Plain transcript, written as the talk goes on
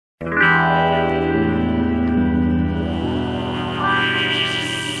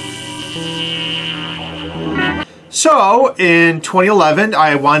So in 2011,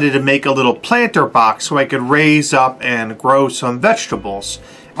 I wanted to make a little planter box so I could raise up and grow some vegetables.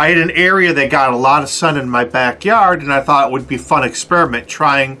 I had an area that got a lot of sun in my backyard, and I thought it would be a fun experiment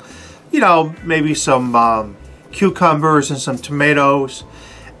trying, you know, maybe some cucumbers and some tomatoes.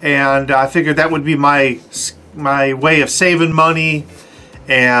 And I figured that would be my way of saving money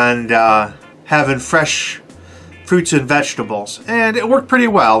and having fresh fruits and vegetables, and it worked pretty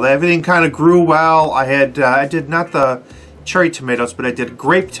well. Everything kind of grew well. I did not the cherry tomatoes, but I did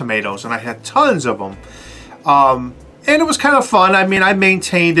grape tomatoes, and I had tons of them. And it was kind of fun. I mean, I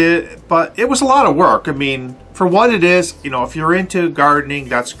maintained it, but it was a lot of work. I mean, for what it is, you know, if you're into gardening,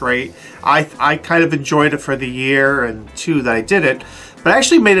 that's great. I kind of enjoyed it for the year and two that I did it, but I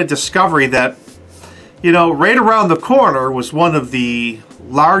actually made a discovery that, you know, right around the corner was one of the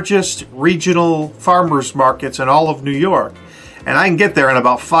largest regional farmers markets in all of New York, and I can get there in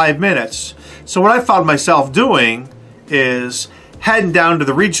about 5 minutes. So what I found myself doing is heading down to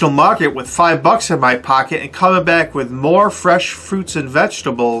the regional market with $5 in my pocket and coming back with more fresh fruits and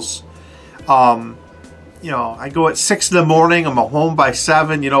vegetables. You know, I go at 6 in the morning, I'm home by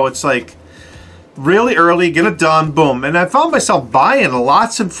 7. You know, it's like really early, get it done, boom. And I found myself buying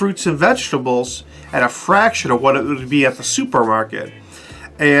lots of fruits and vegetables at a fraction of what it would be at the supermarket.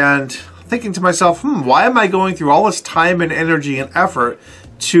 And thinking to myself, why am I going through all this time and energy and effort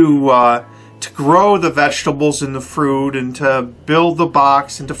to grow the vegetables and the fruit and to build the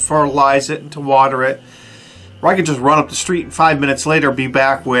box and to fertilize it and to water it, where I could just run up the street and 5 minutes later be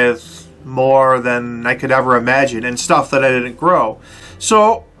back with more than I could ever imagine and stuff that I didn't grow.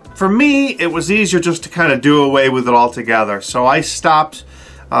 So for me, it was easier just to kind of do away with it altogether. So I stopped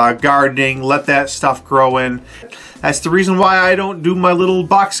gardening, let that stuff grow in. That's the reason why I don't do my little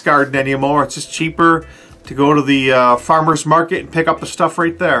box garden anymore. It's just cheaper to go to the farmer's market and pick up the stuff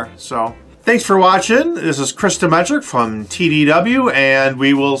right there. So thanks for watching. This is Chris Demetrick from TDW, and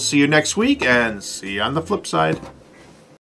we will see you next week, and see you on the flip side.